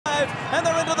5, and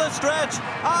they're into the stretch.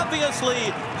 Obviously,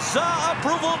 Za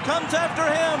Approval comes after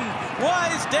him.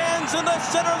 Wise Dan's in the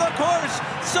center of the course.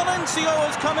 Silencio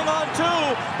is coming on too,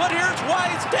 but here's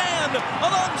Wise Dan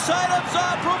alongside of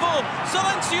Za Approval.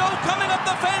 Silencio coming up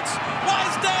the fence.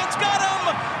 Wise Dan's got him.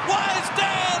 Wise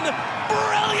Dan,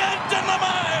 brilliant in the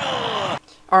mile.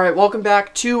 Alright, welcome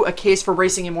back to A Case for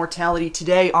Racing Immortality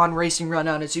today on Racing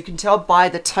Rundown. As you can tell by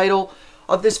the title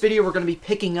of this video, we're going to be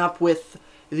picking up with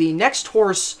the next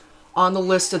horse on the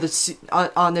list of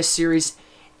on this series.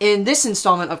 In this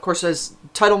installment, of course, as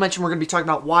title mentioned, we're going to be talking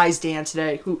about Wise Dan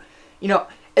today, who, you know,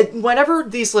 whenever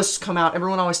these lists come out,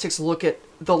 everyone always takes a look at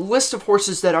the list of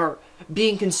horses that are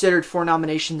being considered for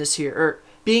nomination this year, or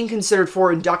being considered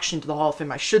for induction to the Hall of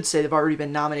Fame. I should say they've already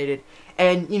been nominated.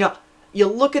 And, you know, you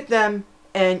look at them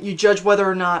and you judge whether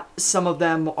or not some of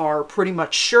them are pretty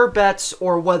much sure bets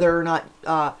or whether or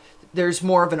not there's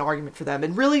more of an argument for them.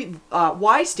 And really,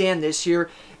 Wise Dan this year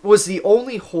was the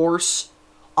only horse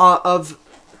of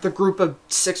the group of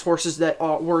 6 horses that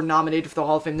were nominated for the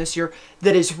Hall of Fame this year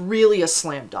that is really a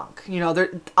slam dunk. You know,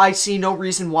 I see no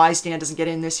reason Wise Dan doesn't get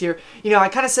in this year. You know, I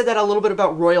kind of said that a little bit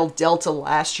about Royal Delta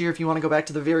last year, if you want to go back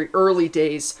to the very early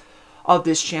days of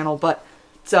this channel, but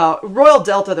Royal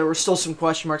Delta, there were still some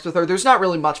question marks with her. There's not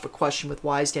really much of a question with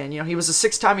Wise Dan. You know, he was a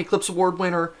 6-time Eclipse Award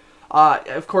winner.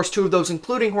 Of course, 2 of those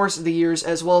including Horse of the Years,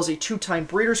 as well as a 2-time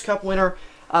Breeders' Cup winner.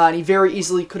 And he very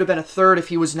easily could have been a 3rd if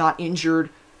he was not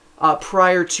injured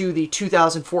prior to the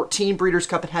 2014 Breeders'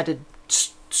 Cup and had to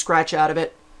scratch out of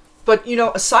it. But, you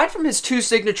know, aside from his 2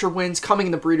 signature wins coming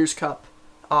in the Breeders' Cup,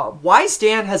 Wise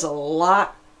Dan has a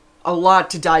lot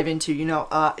to dive into. You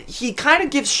know, he kind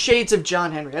of gives shades of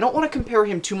John Henry. I don't want to compare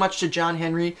him too much to John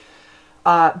Henry,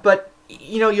 but,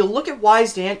 you know, you look at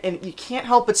Wise Dan and you can't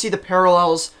help but see the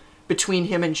parallels between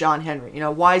him and John Henry. You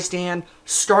know, Wise Dan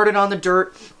started on the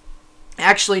dirt,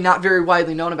 actually not very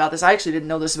widely known about this. I actually didn't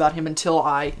know this about him until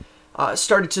I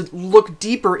started to look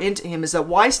deeper into him, is that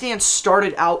Wise Dan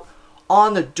started out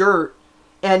on the dirt,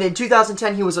 and in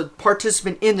 2010 he was a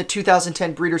participant in the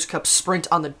 2010 Breeders' Cup Sprint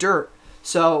on the dirt.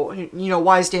 So, you know,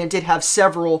 Wise Dan did have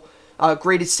several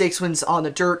graded stakes wins on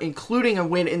the dirt, including a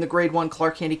win in the Grade 1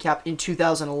 Clark Handicap in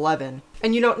 2011.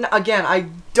 And, you know, again, I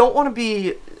don't want to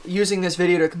be using this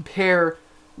video to compare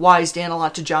Wise Dan a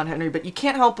lot to John Henry, but you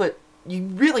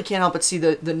really can't help but see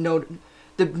the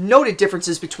noted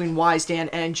differences between Wise Dan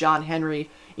and John Henry.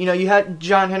 You know, you had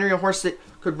John Henry, a horse that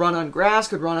could run on grass,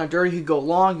 could run on dirt, he could go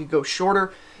long, he could go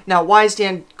shorter. Now, Wise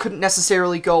Dan couldn't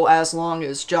necessarily go as long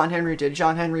as John Henry did.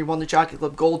 John Henry won the Jockey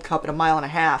Club Gold Cup at 1.5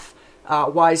 miles.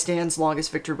 Wise Dan's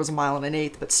longest victory was 1.1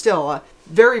 miles, but still a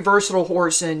very versatile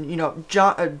horse. And, you know,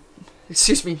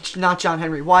 not John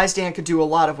Henry. Wise Dan could do a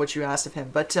lot of what you asked of him.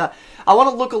 But I want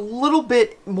to look a little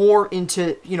bit more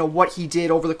into, you know, what he did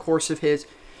over the course of his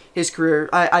career.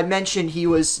 I mentioned he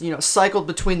was, you know, cycled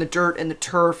between the dirt and the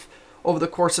turf over the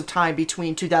course of time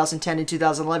between 2010 and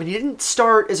 2011. He didn't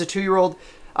start as a 2-year-old.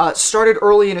 Started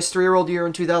early in his 3-year-old year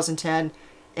in 2010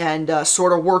 and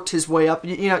sort of worked his way up.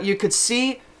 You know, you could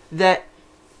see that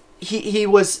he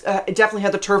was definitely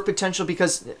had the turf potential,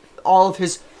 because all of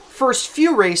his first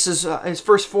few races, his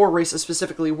first 4 races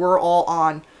specifically, were all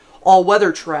on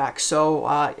all-weather tracks. So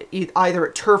either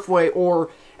at Turfway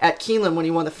or at Keeneland when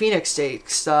he won the Phoenix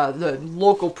Stakes, the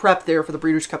local prep there for the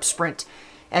Breeders' Cup Sprint.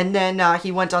 And then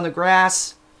he went on the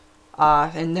grass,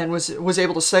 and then was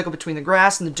able to cycle between the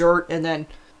grass and the dirt, and then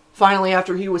finally,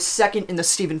 after he was 2nd in the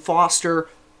Stephen Foster,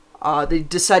 they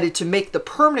decided to make the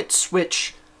permanent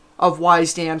switch of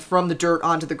Wise Dan from the dirt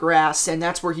onto the grass, and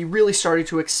that's where he really started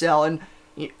to excel. In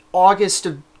August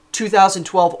of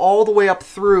 2012, all the way up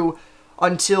through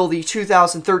until the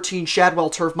 2013 Shadwell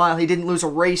Turf Mile, he didn't lose a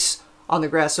race on the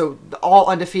grass, so all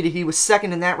undefeated. He was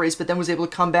 2nd in that race, but then was able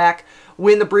to come back,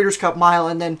 win the Breeders' Cup Mile,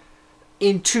 and then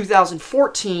in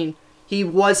 2014, he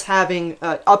was having,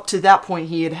 up to that point,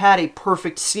 he had had a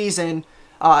perfect season,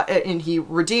 and he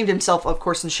redeemed himself, of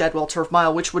course, in the Shadwell Turf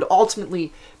Mile, which would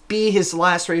ultimately be his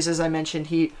last race. As I mentioned,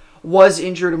 he was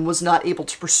injured and was not able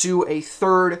to pursue a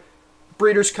 3rd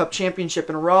Breeders' Cup Championship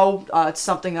in a row. It's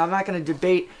something I'm not going to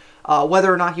debate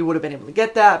whether or not he would have been able to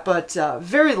get that, but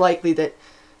very likely that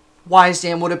Wise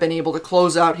Dan would have been able to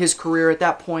close out his career at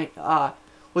that point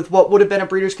with what would have been a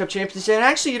Breeders' Cup Championship. And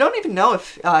actually, you don't even know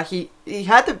if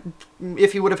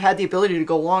if he would have had the ability to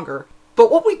go longer.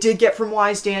 But what we did get from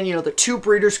Wise Dan, you know, the 2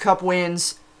 Breeders' Cup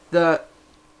wins, the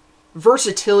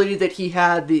versatility that he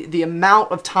had, the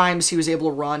amount of times he was able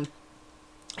to run,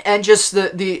 and just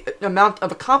the amount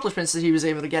of accomplishments that he was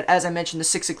able to get. As I mentioned, the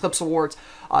 6 Eclipse Awards,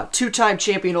 2-time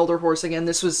champion older horse. Again,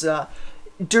 this was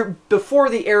before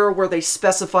the era where they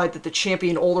specified that the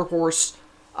champion older horse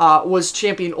was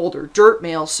champion older dirt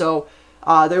male. So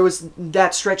there was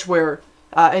that stretch where,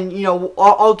 and you know,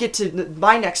 I'll get to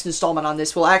my next installment on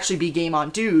this will actually be Game On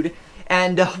Dude.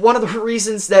 And one of the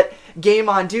reasons that Game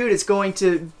On Dude is going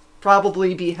to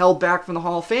probably be held back from the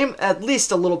Hall of Fame, at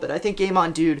least a little bit. I think Game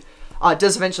On Dude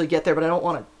does eventually get there, but I don't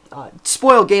want to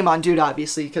spoil Game On Dude,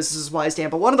 obviously, because this is Wise Dan.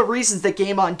 But one of the reasons that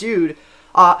Game On Dude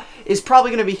is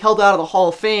probably going to be held out of the Hall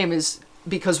of Fame is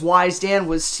because Wise Dan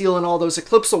was stealing all those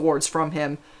Eclipse Awards from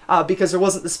him because there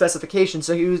wasn't the specification.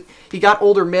 So he got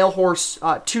older male horse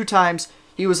 2 times.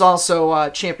 He was also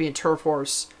champion turf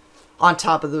horse on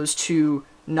top of those 2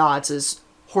 nods as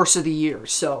Horse of the Year.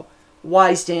 So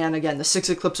Wise Dan, again, the 6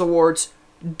 Eclipse Awards,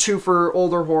 2 for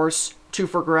older horse, 2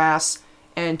 for grass,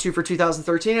 and 2 for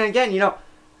 2013. And again, you know,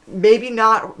 maybe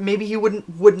he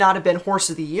would not have been Horse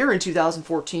of the Year in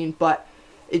 2014, but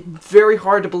it's very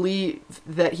hard to believe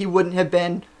that he wouldn't have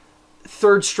been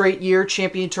 3rd straight year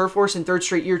champion turf horse and 3rd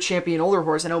straight year champion older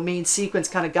horse. I know Main Sequence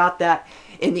kind of got that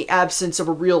in the absence of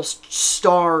a real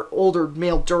star older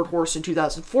male dirt horse in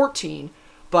 2014.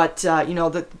 But, you know,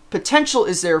 the potential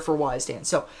is there for Wise Dan.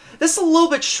 So this is a little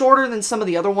bit shorter than some of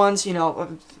the other ones. You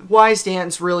know, Wise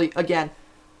Dan's really, again,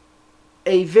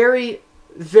 a very,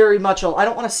 very much, I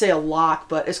don't want to say a lock,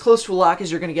 but as close to a lock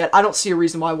as you're going to get. I don't see a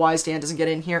reason why Wise Dan doesn't get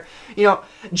in here. You know,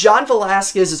 John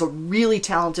Velasquez is a really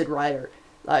talented rider.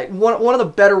 One of the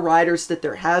better riders that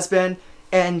there has been.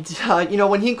 And, you know,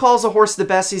 when he calls a horse the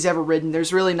best he's ever ridden,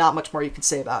 there's really not much more you can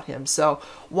say about him. So,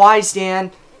 Wise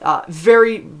Dan,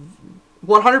 very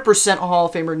 100% a Hall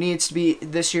of Famer, needs to be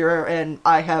this year, and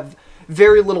I have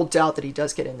very little doubt that he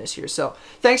does get in this year. So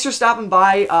thanks for stopping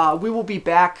by. We will be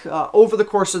back over the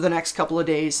course of the next couple of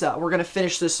days. We're going to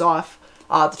finish this off,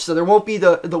 so there won't be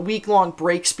the week-long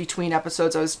breaks between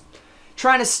episodes. I was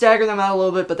trying to stagger them out a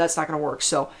little bit, but that's not going to work.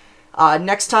 So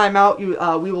next time out,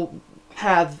 we will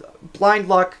have Blind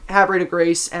Luck, Have Rate of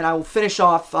Grace, and I will finish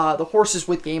off the horses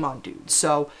with Game On Dude.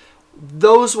 So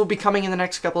those will be coming in the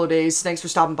next couple of days. Thanks for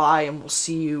stopping by, and we'll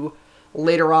see you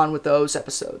later on with those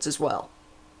episodes as well.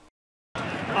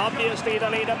 Obviously the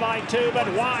leader by 2, but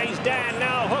Wise Dan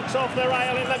now hooks off the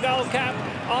rail in the gold cap.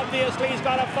 Obviously he's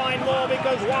got to find more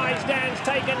because Wise Dan's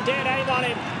taken dead aim on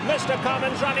him. Mr.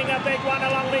 Commons running a big one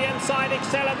along the inside.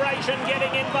 Acceleration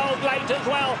getting involved late as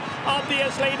well,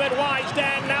 obviously, but Wise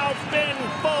Dan now in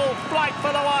full flight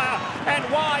for the wire. And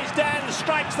Wise Dan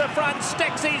strikes the front,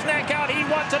 sticks his neck out. He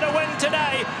wanted to win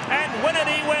today, and win it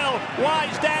he will.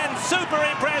 Wise Dan, super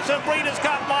impressive Breeders'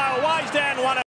 Cup Mile. Wise Dan won it.